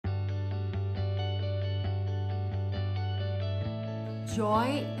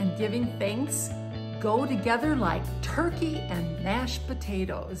Joy and giving thanks go together like turkey and mashed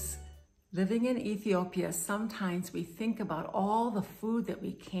potatoes. Living in Ethiopia, sometimes we think about all the food that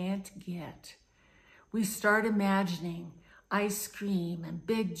we can't get. We start imagining ice cream and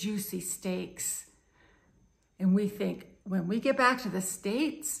big juicy steaks. And we think, when we get back to the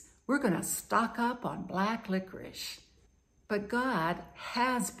States, we're gonna stock up on black licorice. But God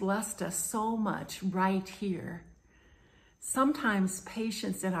has blessed us so much right here. Sometimes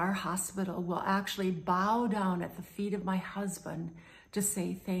patients in our hospital will actually bow down at the feet of my husband to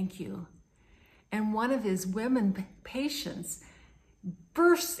say thank you. And one of his women patients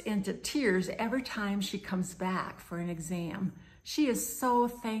bursts into tears every time she comes back for an exam. She is so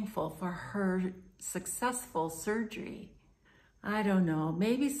thankful for her successful surgery. I don't know,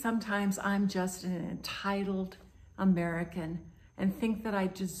 maybe sometimes I'm just an entitled American and think that I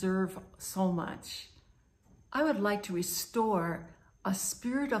deserve so much. I would like to restore a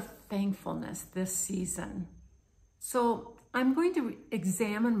spirit of thankfulness this season. So I'm going to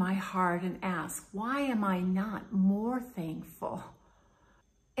examine my heart and ask, why am I not more thankful?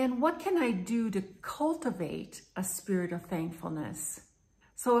 And what can I do to cultivate a spirit of thankfulness?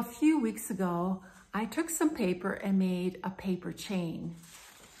 So a few weeks ago, I took some paper and made a paper chain.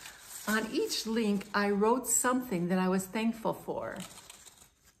 On each link, I wrote something that I was thankful for.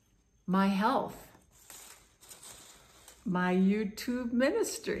 My health, my YouTube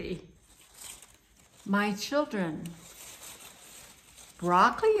ministry, my children,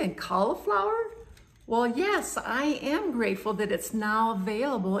 broccoli and cauliflower? Well, yes, I am grateful that it's now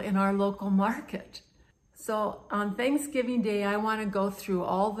available in our local market. So on Thanksgiving Day, I want to go through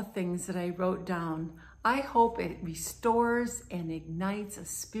all the things that I wrote down. I hope it restores and ignites a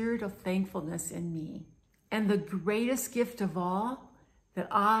spirit of thankfulness in me. And the greatest gift of all, that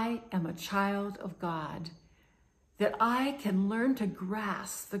I am a child of God, that I can learn to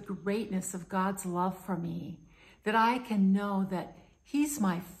grasp the greatness of God's love for me, that I can know that He's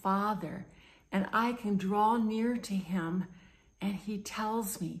my Father and I can draw near to Him and He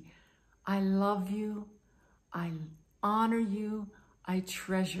tells me, I love you, I honor you, I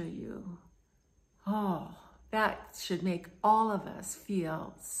treasure you. Oh, that should make all of us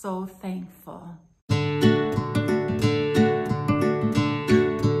feel so thankful.